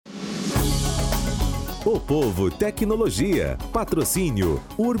O Povo Tecnologia. Patrocínio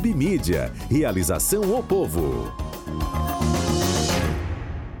Urbimídia. Realização O Povo.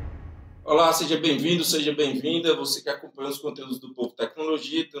 Olá, seja bem-vindo, seja bem-vinda. Você que acompanha os conteúdos do Povo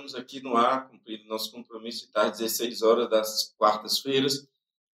Tecnologia. Estamos aqui no ar, cumprindo nosso compromisso de estar às 16 horas das quartas-feiras,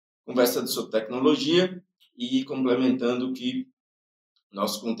 conversando sobre tecnologia e complementando que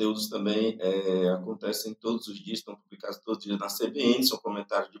nossos conteúdos também acontecem todos os dias, estão publicados todos os dias na CBN, são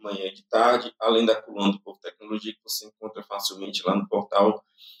comentários de manhã e de tarde, além da coluna do Povo Tecnologia, que você encontra facilmente lá no portal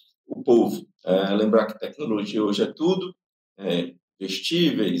O Povo. Lembrar que tecnologia hoje é tudo,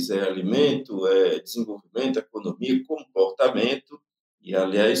 vestíveis, alimento, desenvolvimento, economia, comportamento, e,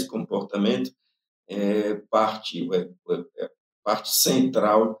 aliás, comportamento é parte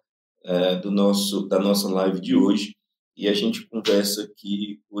central da nossa live de hoje. E a gente conversa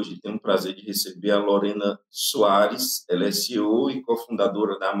aqui, hoje tem o prazer de receber a Lorena Soares, ela é CEO e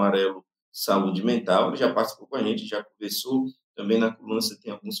cofundadora da Amar.elo Saúde Mental, ela já participou com a gente, já conversou, também na coluna você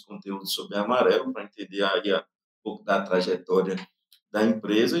tem alguns conteúdos sobre a Amar.elo, para entender aí um pouco da trajetória da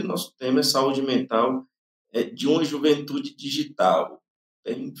empresa, e nosso tema é saúde mental de uma juventude digital.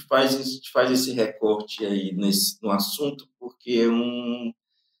 A gente faz esse recorte aí no assunto, porque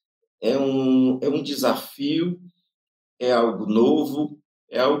é um desafio, é algo novo,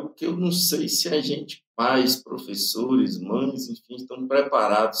 é algo que eu não sei se a gente, pais, professores, mães, enfim, estão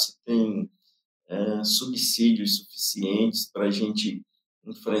preparados, se tem subsídios suficientes para a gente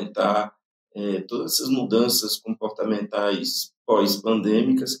enfrentar todas essas mudanças comportamentais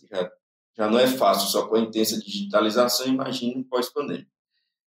pós-pandêmicas, que já não é fácil só com a intensa digitalização, imagine pós-pandêmica.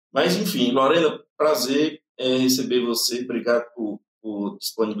 Mas, enfim, Lorena, prazer receber você, obrigado por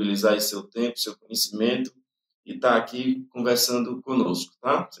disponibilizar esse seu tempo, seu conhecimento, e estar aqui conversando conosco,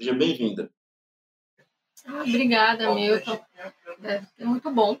 tá? Seja bem-vinda. Obrigada, Hamilton. É muito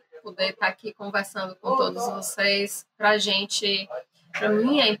bom poder estar aqui conversando com todos vocês. Para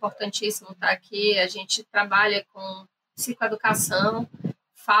mim é importantíssimo estar aqui. A gente trabalha com psicoeducação,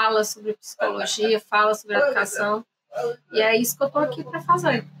 fala sobre psicologia, fala sobre educação, e é isso que eu estou aqui para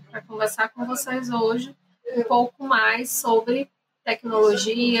fazer, para conversar com vocês hoje um pouco mais sobre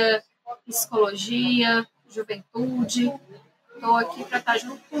tecnologia, psicologia, juventude. Estou aqui para estar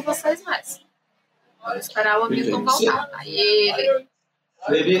junto com vocês mais. Vou esperar o Hamilton voltar. Aí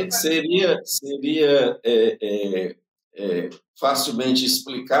ele... Seria facilmente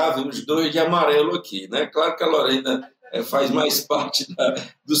explicável os dois de amarelo aqui, né? Claro que a Lorena faz mais parte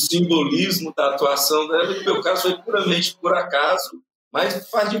do simbolismo da atuação dela, e no meu caso foi puramente por acaso, mas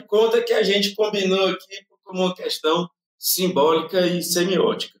faz de conta que a gente combinou aqui como uma questão simbólica e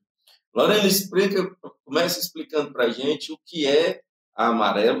semiótica. Lorena, começa explicando para a gente o que é a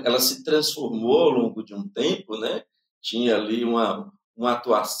Amar.elo. Ela se transformou ao longo de um tempo, né? Tinha ali uma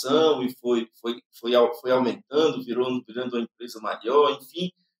atuação e foi aumentando, virando uma empresa maior,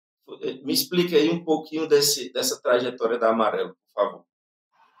 enfim. Me explica aí um pouquinho dessa trajetória da Amar.elo, por favor.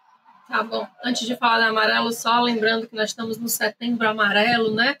 Tá bom. Antes de falar da Amar.elo, só lembrando que nós estamos no Setembro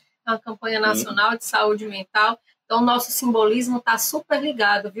Amarelo, né? É uma campanha nacional de saúde mental. Então, o nosso simbolismo está super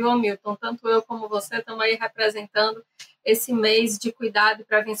ligado, viu, Hamilton? Tanto eu como você estamos aí representando esse mês de cuidado e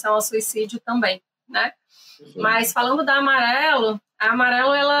prevenção ao suicídio também, né? Mas, falando da Amar.elo, a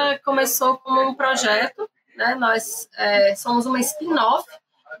Amar.elo ela começou como um projeto, né? Nós somos uma spin-off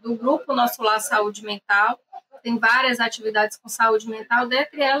do grupo Nosso Lar Saúde Mental. Tem várias atividades com saúde mental,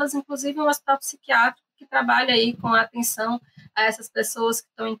 dentre elas, inclusive, um hospital psiquiátrico que trabalha aí com a atenção a essas pessoas que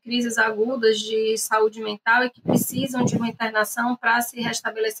estão em crises agudas de saúde mental e que precisam de uma internação para se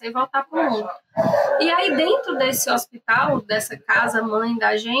restabelecer e voltar para o mundo. E aí, dentro desse hospital, dessa casa-mãe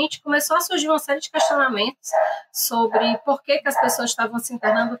da gente, começou a surgir uma série de questionamentos sobre por que as pessoas estavam se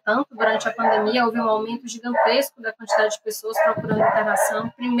internando tanto durante a pandemia. Houve um aumento gigantesco da quantidade de pessoas procurando internação,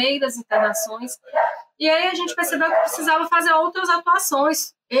 primeiras internações. E aí a gente percebeu que precisava fazer outras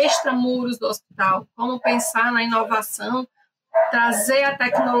atuações extramuros do hospital, como pensar na inovação, trazer a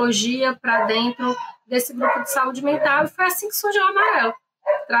tecnologia para dentro desse grupo de saúde mental, e foi assim que surgiu a Amar.elo,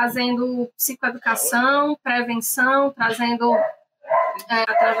 trazendo psicoeducação, prevenção, trazendo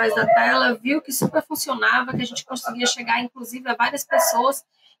através da tela, viu que super funcionava, que a gente conseguia chegar, inclusive, a várias pessoas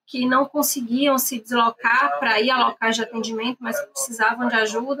que não conseguiam se deslocar para ir a locais de atendimento, mas que precisavam de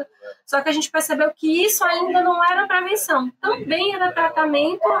ajuda. Só que a gente percebeu que isso ainda não era prevenção, também era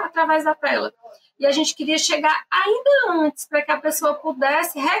tratamento através da tela. E a gente queria chegar ainda antes, para que a pessoa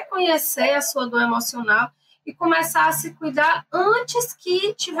pudesse reconhecer a sua dor emocional e começar a se cuidar antes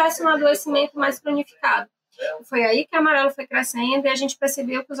que tivesse um adoecimento mais cronificado. Foi aí que a Amar.elo foi crescendo, e a gente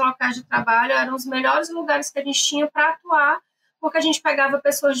percebeu que os locais de trabalho eram os melhores lugares que a gente tinha para atuar porque a gente pegava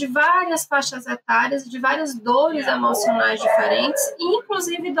pessoas de várias faixas etárias, de várias dores emocionais diferentes,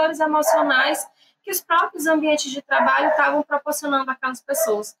 inclusive dores emocionais que os próprios ambientes de trabalho estavam proporcionando àquelas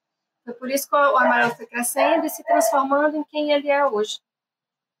pessoas. Foi por isso que o Amar.elo foi crescendo e se transformando em quem ele é hoje.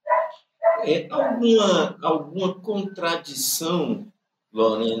 Alguma contradição,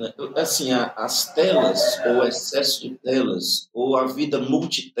 Lorena? Assim, as telas, ou o excesso de telas, ou a vida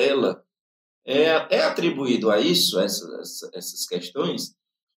multitela, é atribuído a isso, essas questões,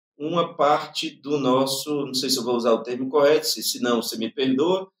 uma parte do nosso, não sei se eu vou usar o termo correto, se não, você me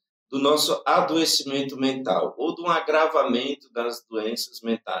perdoa, do nosso adoecimento mental, ou de um agravamento das doenças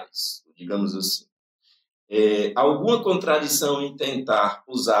mentais, digamos assim. Alguma contradição em tentar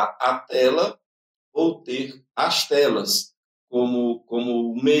usar a tela ou ter as telas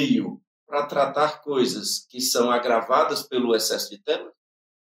como meio para tratar coisas que são agravadas pelo excesso de tela?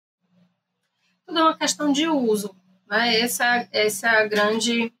 Tudo é uma questão de uso, né? Esse é o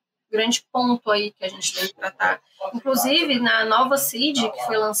grande ponto aí que a gente tem que tratar. Inclusive, na nova CID, que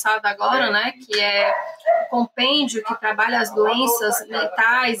foi lançada agora, né, que é o compêndio que trabalha as doenças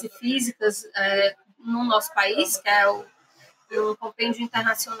mentais e físicas no nosso país, que é o compêndio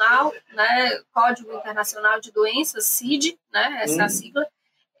internacional, né, Código Internacional de Doenças, CID, né, essa é a sigla.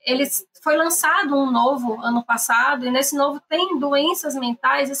 Foi lançado um novo ano passado, e nesse novo tem doenças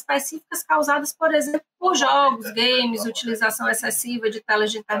mentais específicas causadas, por exemplo, por jogos, games, utilização excessiva de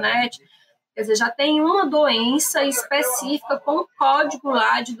telas de internet. Quer dizer, já tem uma doença específica com um código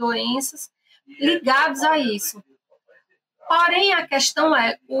lá de doenças ligados a isso. Porém, a questão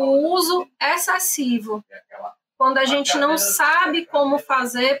é o uso excessivo, quando a gente não sabe como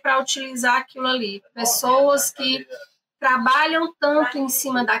fazer para utilizar aquilo ali. Pessoas que trabalham tanto em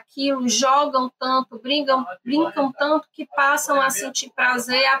cima daquilo, jogam tanto, brincam tanto, que passam a sentir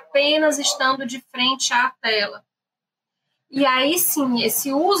prazer apenas estando de frente à tela. E aí sim,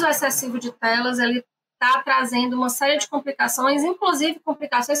 esse uso excessivo de telas, ele está trazendo uma série de complicações, inclusive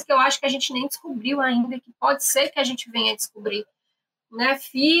complicações que eu acho que a gente nem descobriu ainda, que pode ser que a gente venha a descobrir, né?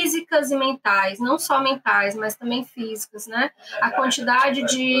 Físicas e mentais, não só mentais, mas também físicas, né? A quantidade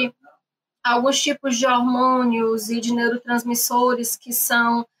de alguns tipos de hormônios e de neurotransmissores que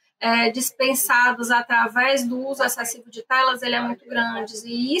são dispensados através do uso excessivo de telas, ele é muito grande,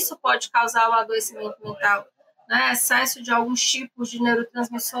 e isso pode causar o adoecimento mental, né? Excesso de alguns tipos de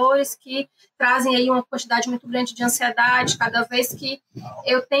neurotransmissores que trazem aí uma quantidade muito grande de ansiedade, cada vez que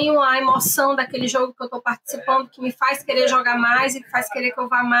eu tenho a emoção daquele jogo que eu estou participando, que me faz querer jogar mais e que faz querer que eu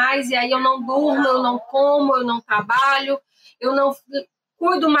vá mais, e aí eu não durmo, eu não como, eu não trabalho, eu não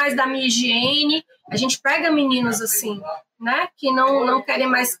cuido mais da minha higiene. A gente pega meninos assim, né, que não querem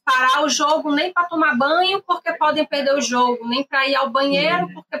mais parar o jogo nem para tomar banho porque podem perder o jogo, nem para ir ao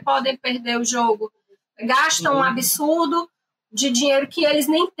banheiro porque podem perder o jogo. Gastam um absurdo de dinheiro que eles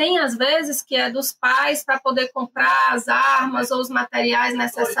nem têm, às vezes, que é dos pais, para poder comprar as armas ou os materiais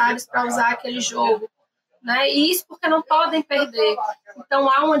necessários para usar aquele jogo, né? E isso porque não podem perder. Então,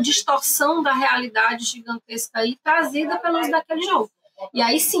 há uma distorção da realidade gigantesca aí trazida pelo uso daquele jogo. E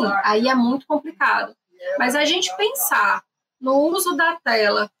aí sim, aí é muito complicado. Mas a gente pensar no uso da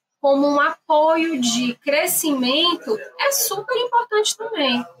tela como um apoio de crescimento é super importante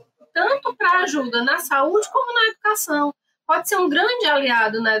também, tanto para ajuda na saúde como na educação. Pode ser um grande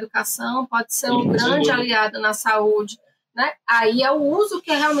aliado na educação, pode ser um grande aliado na saúde, né? Aí é o uso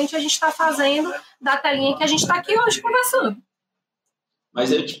que realmente a gente está fazendo da telinha que a gente está aqui hoje conversando.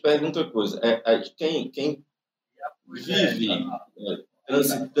 Mas eu te pergunto uma coisa, quem vive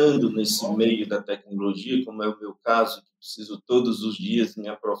transitando nesse meio da tecnologia, como é o meu caso, que preciso todos os dias me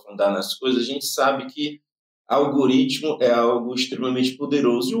aprofundar nas coisas, a gente sabe que algoritmo é algo extremamente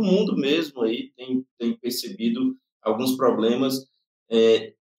poderoso, e o mundo mesmo aí tem percebido alguns problemas,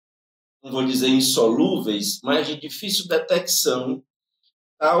 não vou dizer insolúveis, mas de difícil detecção,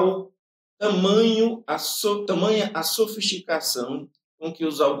 tamanha a sofisticação com que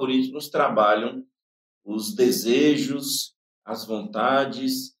os algoritmos trabalham os desejos, as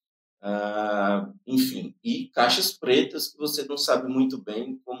vontades, enfim, e caixas pretas que você não sabe muito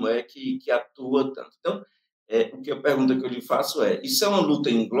bem como é que atua tanto. Então, a pergunta que eu lhe faço é, isso é uma luta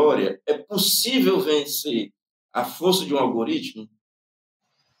em glória? É possível vencer a força de um algoritmo?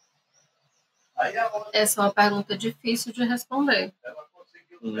 Essa é uma pergunta difícil de responder.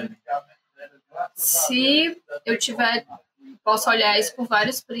 Se eu posso olhar isso por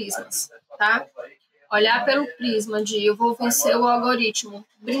vários prismas, tá? Olhar pelo prisma de eu vou vencer o algoritmo,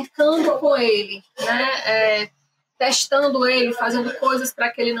 brincando com ele, né? Testando ele, fazendo coisas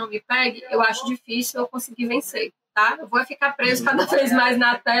para que ele não me pegue, eu acho difícil eu conseguir vencer, tá? Eu vou ficar preso cada vez mais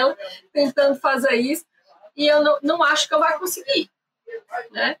na tela, tentando fazer isso, e eu não acho que eu vá conseguir,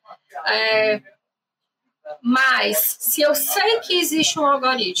 né? Mas, se eu sei que existe um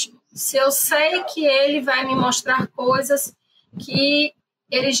algoritmo, se eu sei que ele vai me mostrar coisas que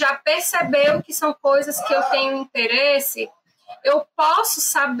ele já percebeu que são coisas que eu tenho interesse, eu posso,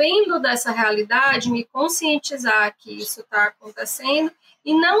 sabendo dessa realidade, me conscientizar que isso está acontecendo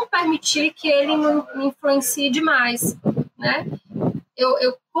e não permitir que ele me influencie demais, né?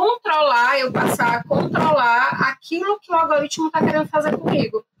 Eu passar a controlar aquilo que o algoritmo está querendo fazer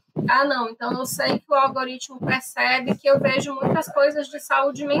comigo. Ah, não, então eu sei que o algoritmo percebe que eu vejo muitas coisas de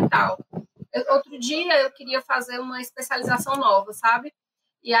saúde mental. Outro dia eu queria fazer uma especialização nova, sabe?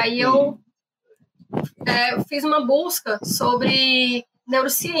 E aí eu fiz uma busca sobre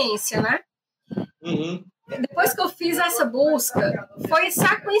neurociência, né? Uhum. Depois que eu fiz essa busca, foi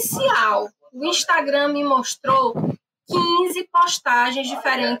sequencial. O Instagram me mostrou 15 postagens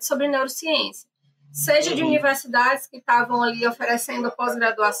diferentes sobre neurociência. Seja de universidades que estavam ali oferecendo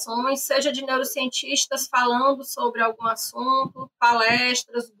pós-graduações, seja de neurocientistas falando sobre algum assunto,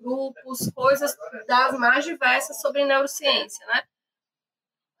 palestras, grupos, coisas das mais diversas sobre neurociência, né?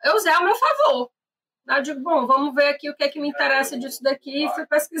 Eu usei ao meu favor. Eu digo, bom, vamos ver aqui o que é que me interessa disso daqui, e fui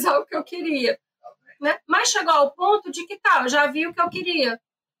pesquisar o que eu queria, né? Mas chegou ao ponto de que, eu já vi o que eu queria.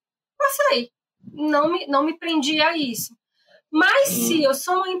 Passei. Não me prendi a isso. Mas se eu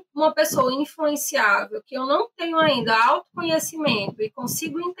sou uma pessoa influenciável, que eu não tenho ainda autoconhecimento e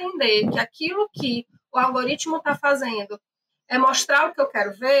consigo entender que aquilo que o algoritmo está fazendo é mostrar o que eu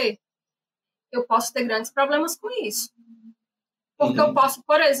quero ver, eu posso ter grandes problemas com isso. Porque eu posso,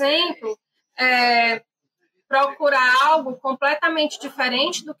 por exemplo, procurar algo completamente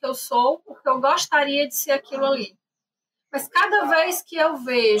diferente do que eu sou, porque eu gostaria de ser aquilo ali. Mas cada vez que eu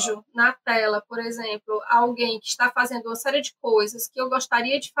vejo na tela, por exemplo, alguém que está fazendo uma série de coisas que eu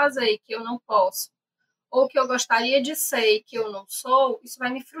gostaria de fazer e que eu não posso, ou que eu gostaria de ser e que eu não sou, isso vai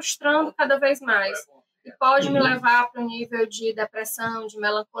me frustrando cada vez mais. E pode me levar para um nível de depressão, de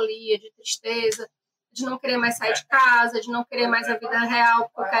melancolia, de tristeza, de não querer mais sair de casa, de não querer mais a vida real,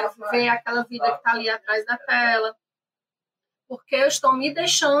 porque eu quero viver aquela vida que está ali atrás da tela. Porque eu estou me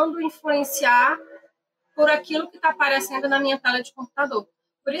deixando influenciar por aquilo que está aparecendo na minha tela de computador.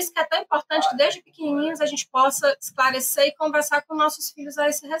 Por isso que é tão importante que desde pequenininhos a gente possa esclarecer e conversar com nossos filhos a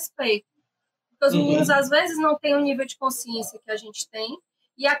esse respeito. Porque os meninos às vezes não têm o nível de consciência que a gente tem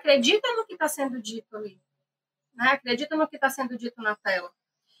e acreditam no que está sendo dito ali, né? Acreditam no que está sendo dito na tela.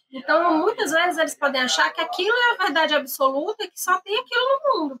 Então, muitas vezes eles podem achar que aquilo é a verdade absoluta e que só tem aquilo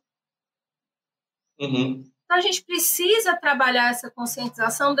no mundo. Então, a gente precisa trabalhar essa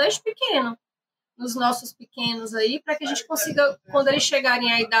conscientização desde pequeno, nos nossos pequenos aí, para que a gente consiga, quando eles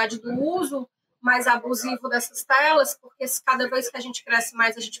chegarem à idade do uso mais abusivo dessas telas, porque cada vez que a gente cresce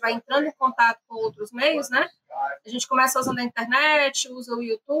mais, a gente vai entrando em contato com outros meios, né? A gente começa usando a internet, usa o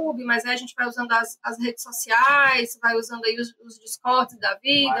YouTube, mas aí a gente vai usando as redes sociais, vai usando aí os Discords da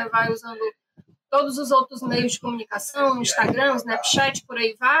vida, vai usando todos os outros meios de comunicação, Instagram, Snapchat, por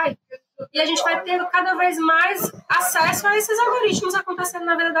aí vai. E a gente vai tendo cada vez mais acesso a esses algoritmos acontecendo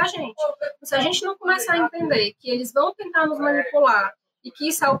na vida da gente. Se a gente não começar a entender que eles vão tentar nos manipular e que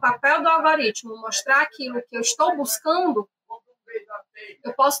isso é o papel do algoritmo, mostrar aquilo que eu estou buscando,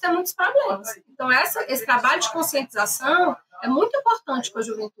 eu posso ter muitos problemas. Então, esse trabalho de conscientização é muito importante para a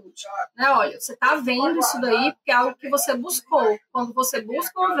juventude. Né? Olha, você está vendo isso daí porque é algo que você buscou. Quando você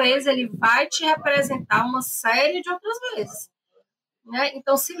busca uma vez, ele vai te representar uma série de outras vezes. Né?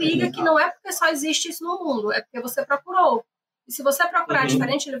 Então, se liga que não é porque só existe isso no mundo, é porque você procurou. E se você procurar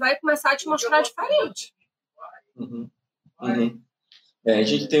diferente, ele vai começar a te mostrar diferente. A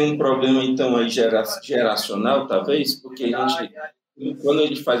gente tem um problema, então, aí geracional, talvez, porque quando a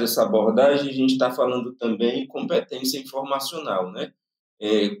gente faz essa abordagem, a gente está falando também competência informacional, né?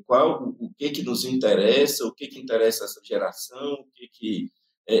 O que nos interessa, o que interessa essa geração,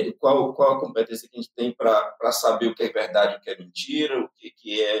 qual a competência que a gente tem para saber o que é verdade, o que é mentira, o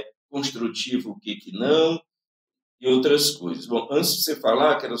que é construtivo, o que não, e outras coisas. Bom, antes de você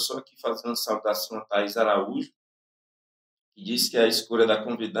falar, quero só aqui fazer uma saudação a Thais Araújo, que disse que a escolha da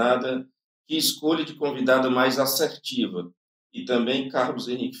convidada, que escolha de convidada mais assertiva. E também Carlos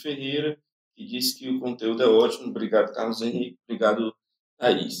Henrique Ferreira, que disse que o conteúdo é ótimo. Obrigado, Carlos Henrique. Obrigado,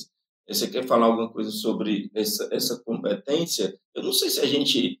 Thaís. Você quer falar alguma coisa sobre essa competência? Eu não sei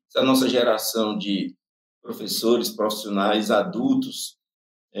se a nossa geração de professores, profissionais, adultos,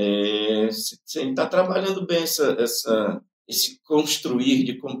 se está trabalhando bem esse construir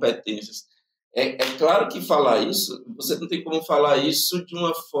de competências. É claro que falar isso, você não tem como falar isso de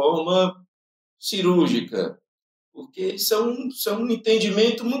uma forma cirúrgica. porque isso é um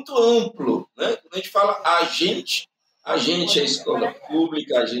entendimento muito amplo, né? Quando a gente fala a gente é escola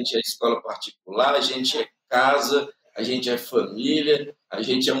pública, a gente é escola particular, a gente é casa, a gente é família, a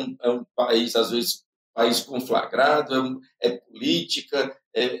gente é um país, às vezes, país conflagrado, é política,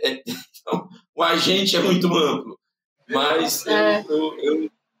 então, o agente é muito amplo. Mas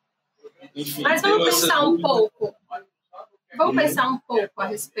enfim, Mas tenho vamos essa pensar um dúvida. pouco. Vamos pensar um pouco a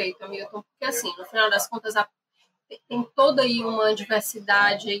respeito, Hamilton, porque assim, no final das contas, tem toda aí uma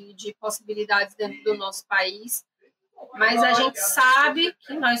diversidade aí de possibilidades dentro do nosso país, mas a gente sabe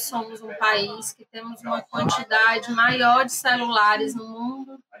que nós somos um país que temos uma quantidade maior de celulares no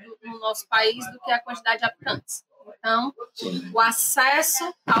mundo, no nosso país, do que a quantidade de habitantes. Então, o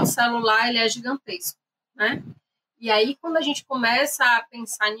acesso ao celular ele é gigantesco, né? E aí, quando a gente começa a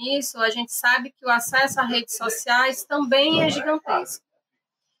pensar nisso, a gente sabe que o acesso a redes sociais também é gigantesco.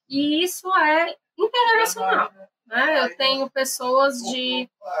 E isso é intergeracional, né? Eu tenho pessoas de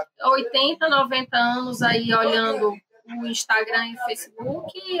 80, 90 anos aí olhando o Instagram e o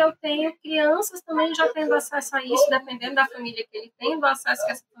Facebook, e eu tenho crianças também já tendo acesso a isso, dependendo da família que ele tem, do acesso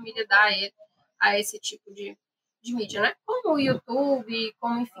que essa família dá a ele, a esse tipo de mídia, né? Como o YouTube,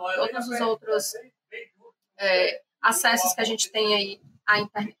 como, enfim, todos os outros acessos que a gente tem aí à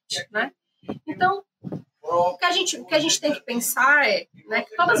internet, né? Então, o que a gente tem que pensar é, né,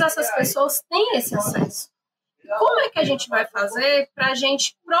 que todas essas pessoas têm esse acesso. Como é que a gente vai fazer para a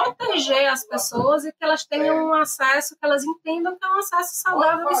gente proteger as pessoas e que elas tenham um acesso, que elas entendam que é um acesso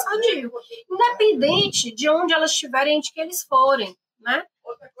saudável e sadio, independente de onde elas estiverem, de que eles forem, né?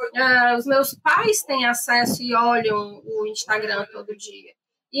 Os meus pais têm acesso e olham o Instagram todo dia.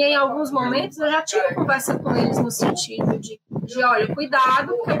 E em alguns momentos eu já tive conversa com eles no sentido de olha,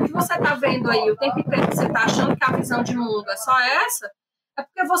 cuidado, porque o que você está vendo aí o tempo inteiro, você está achando que a visão de mundo é só essa, é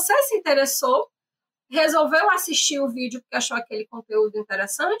porque você se interessou, resolveu assistir o vídeo porque achou aquele conteúdo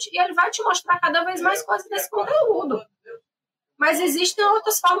interessante e ele vai te mostrar cada vez mais coisas desse conteúdo. Mas existem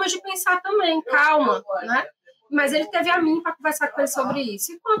outras formas de pensar também, calma, né? Mas ele teve a mim para conversar com ele sobre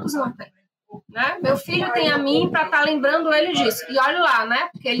isso. E quantos não tem? Né? Meu filho tem a mim para estar lembrando ele disso. E olha lá, né?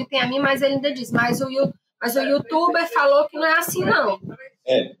 Porque ele tem a mim, mas ele ainda diz, mas o youtuber falou que não é assim, não.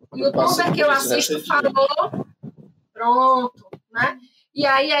 O youtuber que eu assisto falou, pronto, né? E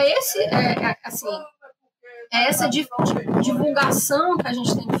aí é essa divulgação que a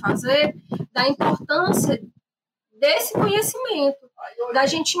gente tem que fazer da importância desse conhecimento, da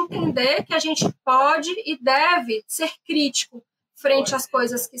gente entender que a gente pode e deve ser crítico frente às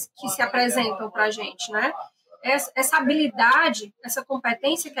coisas que se apresentam para a gente, né? Essa habilidade, essa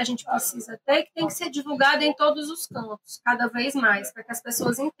competência que a gente precisa ter, que tem que ser divulgada em todos os campos, cada vez mais, para que as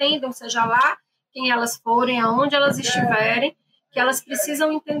pessoas entendam, seja lá quem elas forem, aonde elas estiverem, que elas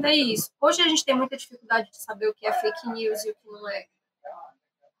precisam entender isso. Hoje a gente tem muita dificuldade de saber o que é fake news e o que não é.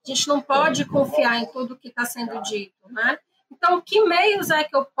 A gente não pode confiar em tudo que está sendo dito, né? Então, que meios é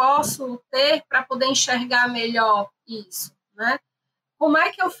que eu posso ter para poder enxergar melhor isso, né? Como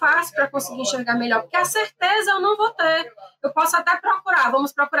é que eu faço para conseguir enxergar melhor? Porque a certeza eu não vou ter. Eu posso até procurar,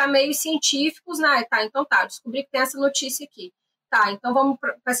 vamos procurar meios científicos, né? Tá, então tá, descobri que tem essa notícia aqui. Tá, então vamos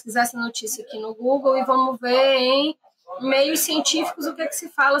pesquisar essa notícia aqui no Google e vamos ver em meios científicos o que se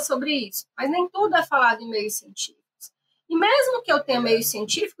fala sobre isso. Mas nem tudo é falado em meios científicos. E mesmo que eu tenha meios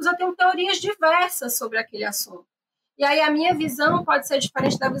científicos, eu tenho teorias diversas sobre aquele assunto. E aí a minha visão pode ser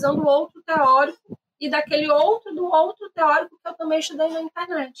diferente da visão do outro teórico e daquele do outro teórico que eu também estudei na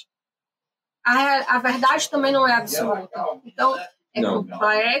internet. A verdade também não é absoluta. Então, é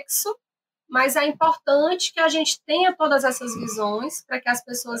complexo, mas é importante que a gente tenha todas essas visões para que as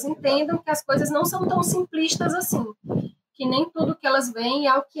pessoas entendam que as coisas não são tão simplistas assim, que nem tudo que elas veem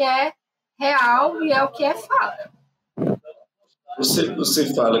é o que é real e é o que é fato.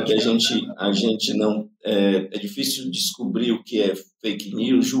 Você fala que a gente não é difícil descobrir o que é fake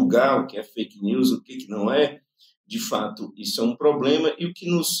news, julgar o que é fake news, o que não é. De fato, isso é um problema. E o que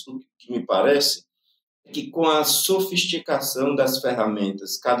me parece é que com a sofisticação das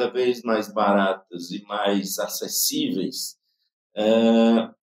ferramentas cada vez mais baratas e mais acessíveis,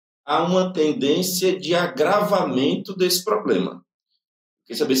 há uma tendência de agravamento desse problema.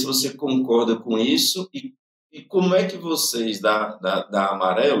 Queria saber se você concorda com isso e como é que vocês da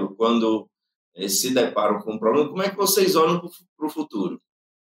Amar.elo, quando se deparam com um problema, como é que vocês olham para o futuro?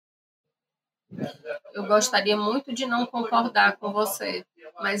 Eu gostaria muito de não concordar com você,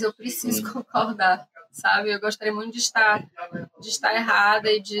 mas eu preciso concordar, sabe? Eu gostaria muito de estar errada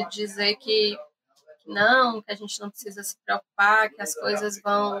e de dizer que não, que a gente não precisa se preocupar, que as coisas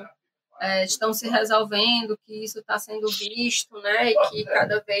estão se resolvendo, que isso está sendo visto, né? E que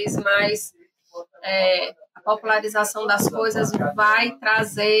cada vez mais a popularização das coisas vai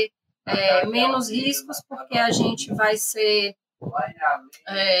trazer menos riscos, porque a gente vai ser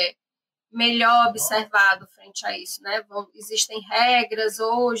melhor observado frente a isso, né? Existem regras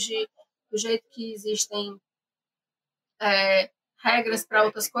hoje, do jeito que existem regras para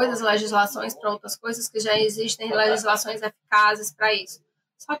outras coisas, legislações para outras coisas, que já existem legislações eficazes para isso.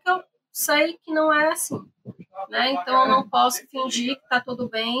 Só que eu sei que não é assim, né? Então eu não posso fingir que está tudo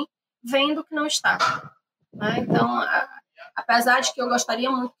bem, vendo que não está, né? Então, apesar de que eu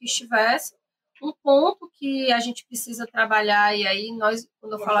gostaria muito que estivesse, um ponto que a gente precisa trabalhar, e aí nós,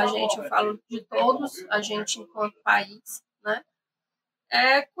 quando eu falo a gente, eu falo de todos, a gente enquanto país, né?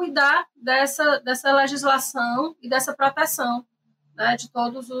 É cuidar dessa legislação e dessa proteção, né, de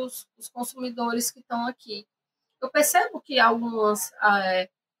todos os consumidores que estão aqui. Eu percebo que algumas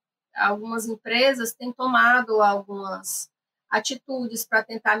empresas têm tomado algumas atitudes para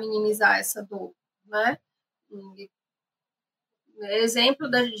tentar minimizar essa dor, né? Exemplo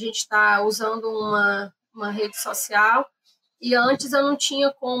da gente estar usando uma rede social e antes eu não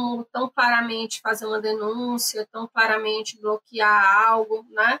tinha como tão claramente fazer uma denúncia, tão claramente bloquear algo,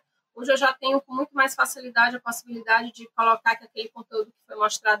 né? Hoje eu já tenho com muito mais facilidade a possibilidade de colocar que aquele conteúdo que foi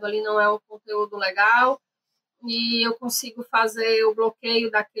mostrado ali não é um conteúdo legal e eu consigo fazer o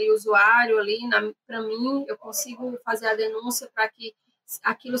bloqueio daquele usuário ali, para mim, eu consigo fazer a denúncia para que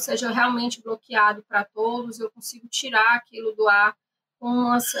aquilo seja realmente bloqueado para todos, eu consigo tirar aquilo do ar com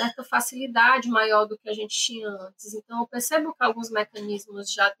uma certa facilidade maior do que a gente tinha antes. Então, eu percebo que alguns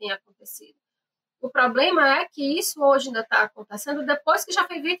mecanismos já têm acontecido. O problema é que isso hoje ainda está acontecendo depois que já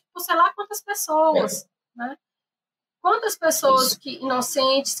foi visto por sei lá quantas pessoas, né? Quantas pessoas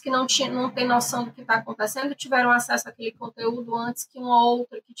inocentes, que não têm noção do que está acontecendo, tiveram acesso àquele conteúdo antes que uma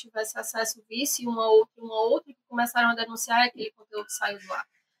outra que tivesse acesso visse, uma outra, que começaram a denunciar e aquele conteúdo saiu do ar.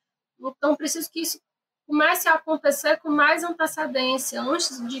 Então, preciso que isso comece a acontecer com mais antecedência,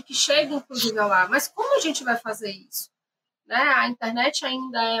 antes de que chegue, inclusive, ao ar. Mas como a gente vai fazer isso? Né? A internet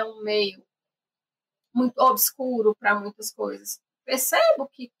ainda é um meio muito obscuro para muitas coisas. Percebo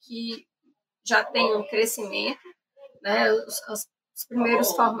que já tem um crescimento, né? Os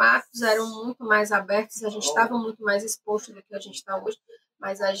primeiros formatos eram muito mais abertos, a gente estava muito mais exposto do que a gente está hoje,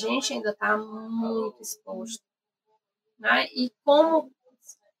 mas a gente ainda está muito exposto, né?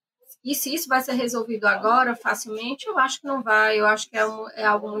 E se isso vai ser resolvido agora facilmente, eu acho que não vai, eu acho que é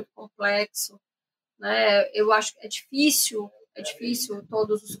algo muito complexo, né? Eu acho que é difícil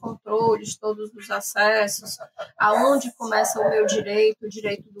todos os controles, todos os acessos, aonde começa o meu direito, o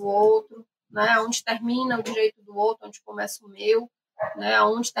direito do outro, né? Onde termina o direito do outro, onde começa o meu, né?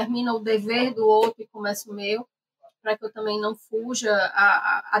 Onde termina o dever do outro e começa o meu, para que eu também não fuja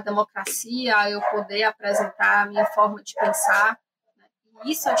à democracia, a eu poder apresentar a minha forma de pensar. Né?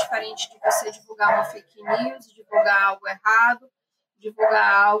 E isso é diferente de você divulgar uma fake news, divulgar algo errado,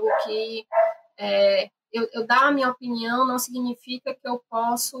 divulgar algo que eu dar a minha opinião não significa que eu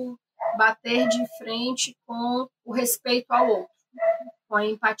posso bater de frente com o respeito ao outro, com a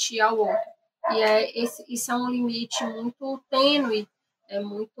empatia ao outro. E isso é um limite muito tênue, é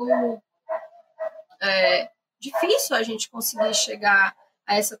muito difícil a gente conseguir chegar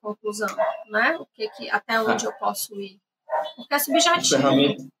a essa conclusão, né? Até onde eu posso ir. Porque é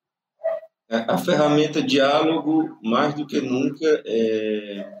subjetivo. A ferramenta diálogo, mais do que nunca,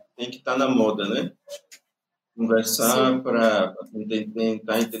 tem que estar na moda, né? Conversar para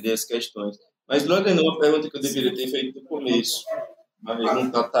tentar entender as questões. Mas, Lorena, uma pergunta que eu deveria ter feito no começo, mas não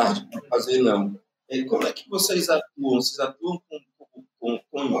está tarde para fazer, não. Como é que vocês atuam? Vocês atuam com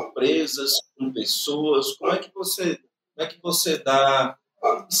empresas, com pessoas? Como é que você dá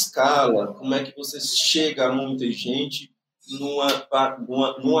escala? Como é que você chega a muita gente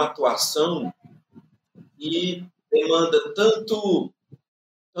numa atuação que demanda tanto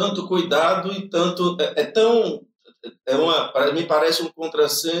cuidado e tanto me parece um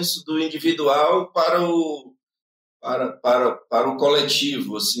contrassenso do individual para o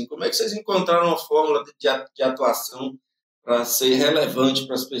coletivo, assim. Como é que vocês encontraram uma fórmula de atuação para ser relevante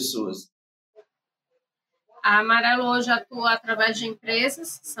para as pessoas? A Amar.elo hoje atua através de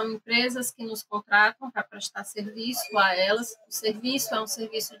empresas, são empresas que nos contratam para prestar serviço a elas. O serviço é um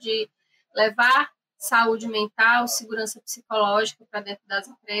serviço de levar saúde mental, segurança psicológica para dentro das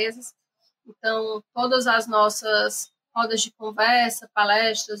empresas. Então, todas as nossas rodas de conversa,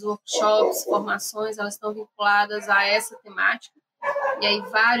 palestras, workshops, formações, elas estão vinculadas a essa temática. E aí,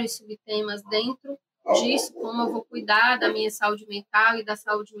 vários subtemas dentro disso, como eu vou cuidar da minha saúde mental e da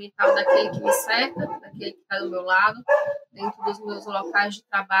saúde mental daquele que me cerca, daquele que está do meu lado, dentro dos meus locais de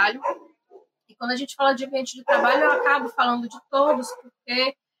trabalho. E quando a gente fala de ambiente de trabalho, eu acabo falando de todos,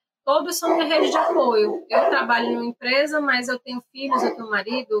 porque todos são minha rede de apoio. Eu trabalho em uma empresa, mas eu tenho filhos, eu tenho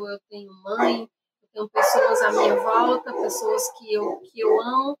marido, eu tenho mãe, eu tenho pessoas à minha volta, pessoas que eu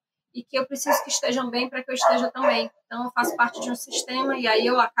amo e que eu preciso que estejam bem para que eu esteja também. Então, eu faço parte de um sistema e aí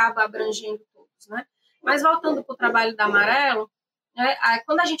eu acabo abrangendo todos, né? Mas voltando para o trabalho da Amar.elo, né,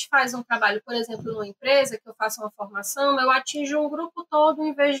 quando a gente faz um trabalho, por exemplo, numa empresa, que eu faço uma formação, eu atinjo um grupo todo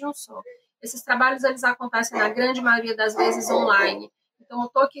em vez de um só. Esses trabalhos, eles acontecem na grande maioria das vezes online. Então, eu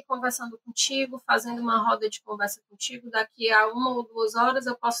estou aqui conversando contigo, fazendo uma roda de conversa contigo. Daqui a 1 ou 2 horas,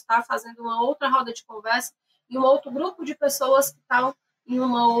 eu posso estar fazendo uma outra roda de conversa e um outro grupo de pessoas que estão em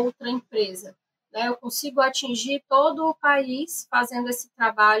uma outra empresa. Né? Eu consigo atingir todo o país fazendo esse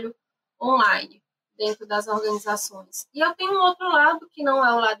trabalho online, dentro das organizações. E eu tenho um outro lado, que não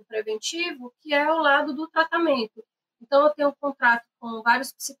é o lado preventivo, que é o lado do tratamento. Então, eu tenho um contrato com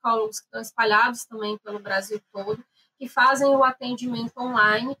vários psicólogos que estão espalhados também pelo Brasil todo, que fazem o atendimento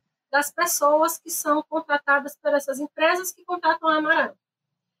online das pessoas que são contratadas por essas empresas que contratam a Amar.elo.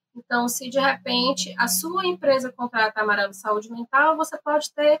 Então, se de repente a sua empresa contrata a Amar.elo Saúde Mental, você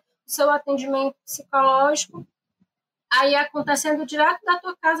pode ter o seu atendimento psicológico aí acontecendo direto da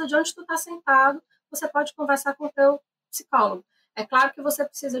tua casa, de onde tu está sentado, você pode conversar com o teu psicólogo. É claro que você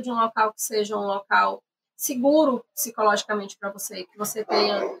precisa de um local que seja um local seguro psicologicamente para você, que você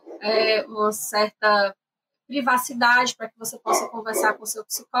tenha uma certa privacidade para que você possa conversar com o seu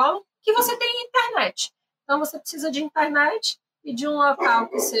psicólogo, que você tenha internet. Então, você precisa de internet e de um local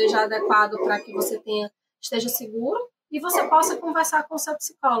que seja adequado para que você esteja seguro e você possa conversar com o seu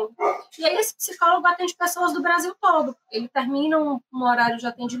psicólogo. E aí, esse psicólogo atende pessoas do Brasil todo. Ele termina um horário de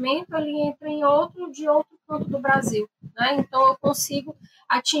atendimento, ele entra em outro, de outro canto do Brasil. Né? Então, eu consigo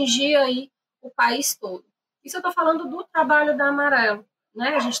atingir aí o país todo. Isso eu estou falando do trabalho da Amar.elo.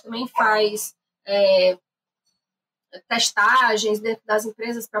 Né? A gente também faz testagens dentro das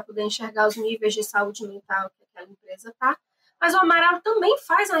empresas para poder enxergar os níveis de saúde mental que aquela empresa está. Mas o Amar.elo também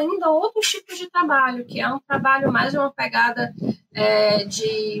faz ainda outros tipos de trabalho, que é um trabalho mais de uma pegada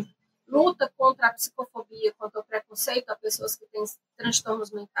de luta contra a psicofobia, contra o preconceito a pessoas que têm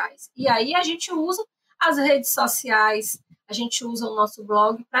transtornos mentais. E aí a gente usa as redes sociais, a gente usa o nosso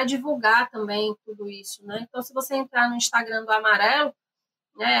blog para divulgar também tudo isso. Né? Então, se você entrar no Instagram do Amar.elo,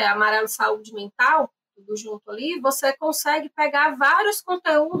 né, Amar.elo Saúde Mental, tudo junto ali, você consegue pegar vários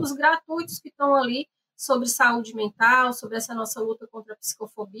conteúdos gratuitos que estão ali sobre saúde mental, sobre essa nossa luta contra a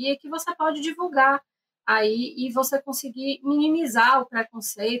psicofobia, que você pode divulgar aí e você conseguir minimizar o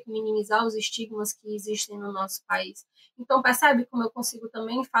preconceito, minimizar os estigmas que existem no nosso país. Então, percebe como eu consigo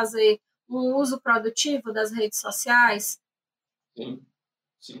também fazer um uso produtivo das redes sociais?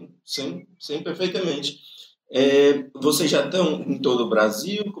 Sim, perfeitamente. Vocês já estão em todo o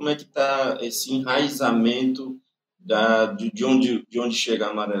Brasil? Como é que está esse enraizamento de onde chega a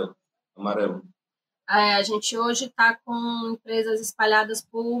Amar.elo? A gente hoje está com empresas espalhadas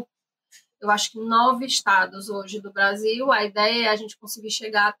por, eu acho que 9 estados hoje do Brasil. A ideia é a gente conseguir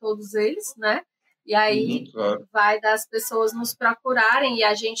chegar a todos eles, né? E aí claro. vai das pessoas nos procurarem e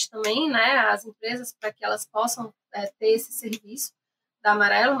a gente também, né? As empresas, para que elas possam ter esse serviço da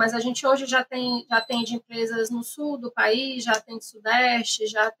Amar.elo, mas a gente hoje já atende empresas no sul do país, já atende Sudeste,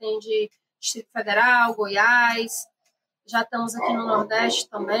 já atende Distrito Federal, Goiás, já estamos aqui no Nordeste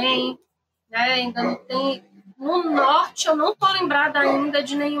também, né? Ainda não tem... No Norte, eu não estou lembrada ainda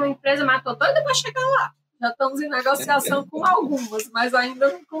de nenhuma empresa, mas estou doida para chegar lá. Já estamos em negociação com algumas, mas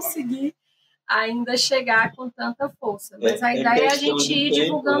ainda não consegui ainda chegar com tanta força. Mas a ideia é a gente ir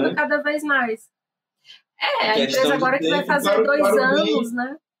divulgando, né? Cada vez mais. A empresa agora que vai fazer 2 anos,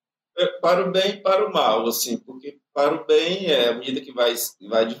 né? Para o bem e para o mal, assim, porque para o bem, à medida que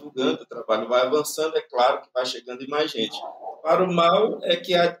vai divulgando, o trabalho vai avançando, é claro que vai chegando em mais gente. Para o mal é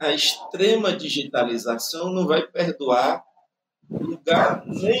que a extrema digitalização não vai perdoar lugar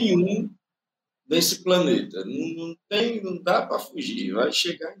nenhum nesse planeta. Não dá para fugir, vai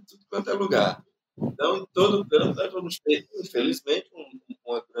chegar em tudo quanto é lugar. Então, em todo canto, nós vamos ter, infelizmente,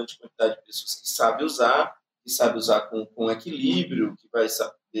 uma grande quantidade de pessoas que sabem usar com equilíbrio, que vai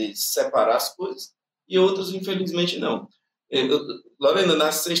saber separar as coisas, e outros, infelizmente, não.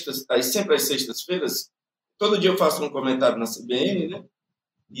 Lorena, sempre às sextas-feiras, todo dia eu faço um comentário na CBN, né?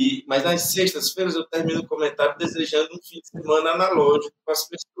 Mas nas sextas-feiras eu termino o comentário desejando um fim de semana analógico para as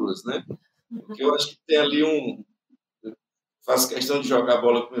pessoas, né? Porque eu acho que tem ali faço questão de jogar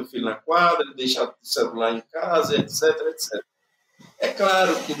bola com meu filho na quadra, deixar o celular em casa, etc, etc. É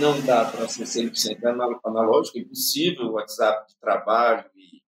claro que não dá para ser 100% analógico, é impossível, o WhatsApp de trabalho,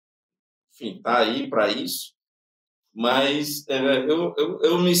 enfim, está aí para isso, mas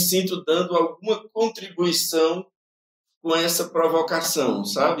eu me sinto dando alguma contribuição com essa provocação,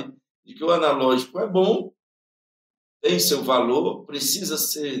 sabe? De que o analógico é bom, tem seu valor, precisa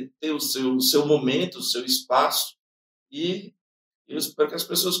ter o seu momento, o seu espaço, e eu espero que as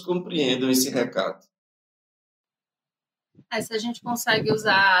pessoas compreendam esse recado. Se a gente consegue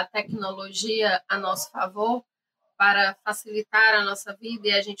usar a tecnologia a nosso favor para facilitar a nossa vida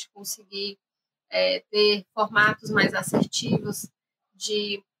e a gente conseguir ter formatos mais assertivos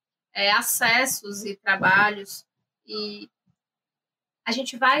de acessos e trabalhos, e a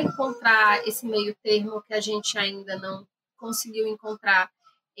gente vai encontrar esse meio termo que a gente ainda não conseguiu encontrar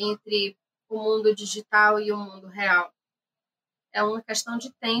entre o mundo digital e o mundo real. É uma questão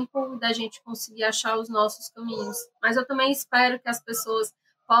de tempo da gente conseguir achar os nossos caminhos. Mas eu também espero que as pessoas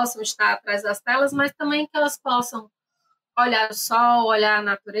possam estar atrás das telas, mas também que elas possam olhar o sol, olhar a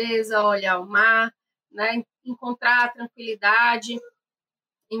natureza, olhar o mar, né? Encontrar a tranquilidade,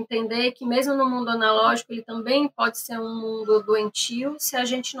 entender que mesmo no mundo analógico ele também pode ser um mundo doentio se a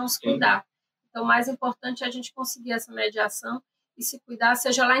gente não se cuidar. Então, o mais importante é a gente conseguir essa mediação e se cuidar,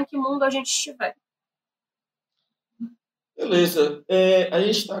 seja lá em que mundo a gente estiver. Beleza. A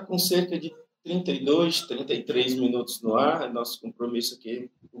gente está com cerca de 32, 33 minutos no ar. Nosso compromisso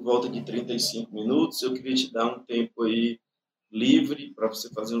aqui por volta de 35 minutos. Eu queria te dar um tempo aí livre para você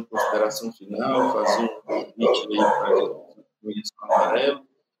fazer uma consideração final, fazer um convite aí para que conheça o Amar.elo.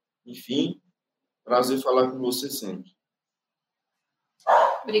 Enfim, prazer falar com você sempre.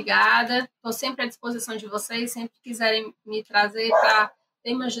 Obrigada. Estou sempre à disposição de vocês. Sempre que quiserem me trazer para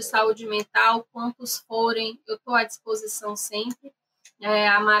temas de saúde mental, quantos forem, eu estou à disposição sempre.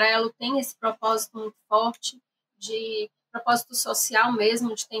 A Amar.elo tem esse propósito muito forte, de propósito social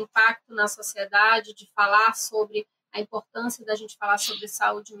mesmo, de ter impacto na sociedade, de falar sobre a importância da gente falar sobre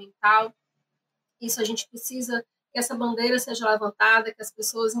saúde mental. Isso a gente precisa que essa bandeira seja levantada, que as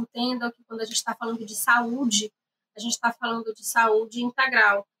pessoas entendam que quando a gente está falando de saúde, a gente está falando de saúde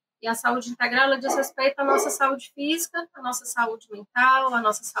integral. E a saúde integral ela diz respeito à nossa saúde física, à nossa saúde mental, à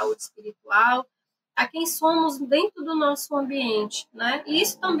nossa saúde espiritual, a quem somos dentro do nosso ambiente, né? E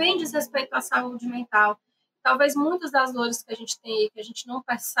isso também diz respeito à saúde mental. Talvez muitas das dores que a gente tem aí, que a gente não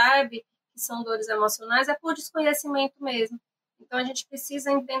percebe que são dores emocionais, é por desconhecimento mesmo. Então, a gente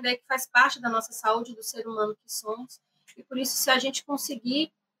precisa entender que faz parte da nossa saúde, do ser humano que somos, e por isso, se a gente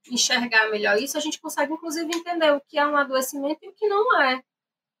conseguir enxergar melhor isso, a gente consegue, inclusive, entender o que é um adoecimento e o que não é,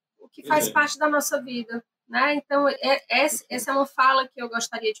 o que faz parte da nossa vida, né? Então, essa é uma fala que eu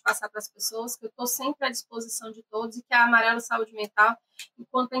gostaria de passar para as pessoas, que eu estou sempre à disposição de todos, e que a Amar.elo Saúde Mental,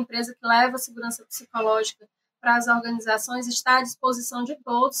 enquanto a empresa que leva a segurança psicológica para as organizações, está à disposição de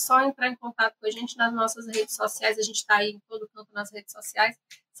todos. Só entrar em contato com a gente nas nossas redes sociais, a gente está aí em todo canto nas redes sociais,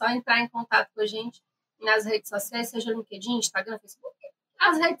 só entrar em contato com a gente nas redes sociais, seja LinkedIn, Instagram, Facebook,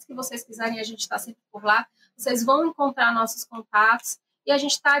 as redes que vocês quiserem, a gente está sempre por lá. Vocês vão encontrar nossos contatos e a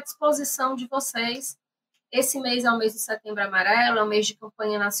gente está à disposição de vocês. Esse mês é o mês de Setembro Amarelo, é o mês de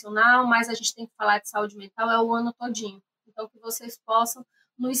campanha nacional, mas a gente tem que falar de saúde mental é o ano todinho. Então, que vocês possam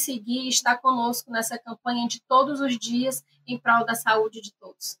nos seguir e estar conosco nessa campanha de todos os dias em prol da saúde de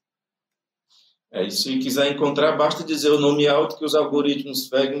todos. E se quiser encontrar, basta dizer o nome alto que os algoritmos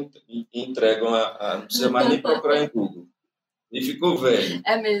pegam e entregam. Não precisa mais nem procurar em Google. E ficou velho.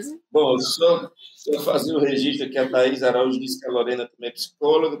 É mesmo. Bom, só fazer o registro aqui, a Thaís Araújo disse que a Lorena também é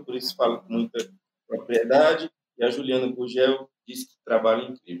psicóloga, por isso fala com muita propriedade, e a Juliana Gugel disse que trabalha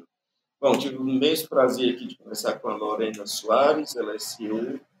incrível. Bom, tive um imenso prazer aqui de conversar com a Lorena Soares, ela é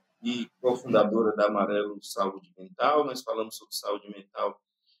CEO e cofundadora da Amar.elo Saúde Mental. Nós falamos sobre saúde mental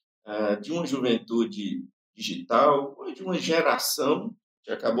de uma juventude digital, ou de uma geração,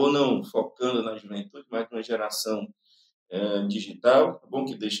 que acabou não focando na juventude, mas de uma geração digital. É bom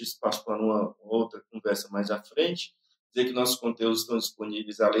que deixe espaço para uma outra conversa mais à frente. Dizer que nossos conteúdos estão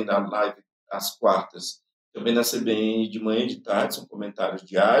disponíveis, além da live, às quartas, também na CBN de manhã e de tarde, são comentários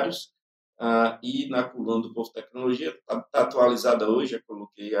diários. E na coluna do Povo Tecnologia, está atualizada hoje, eu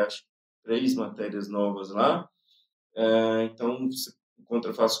coloquei, acho, 3 matérias novas lá. Então, você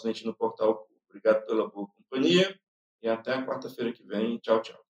encontra facilmente no portal. Obrigado pela boa companhia e até a quarta-feira que vem. Tchau,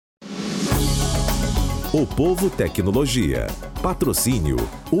 tchau. O Povo Tecnologia. Patrocínio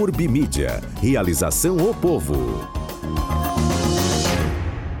Urbimídia. Realização O Povo.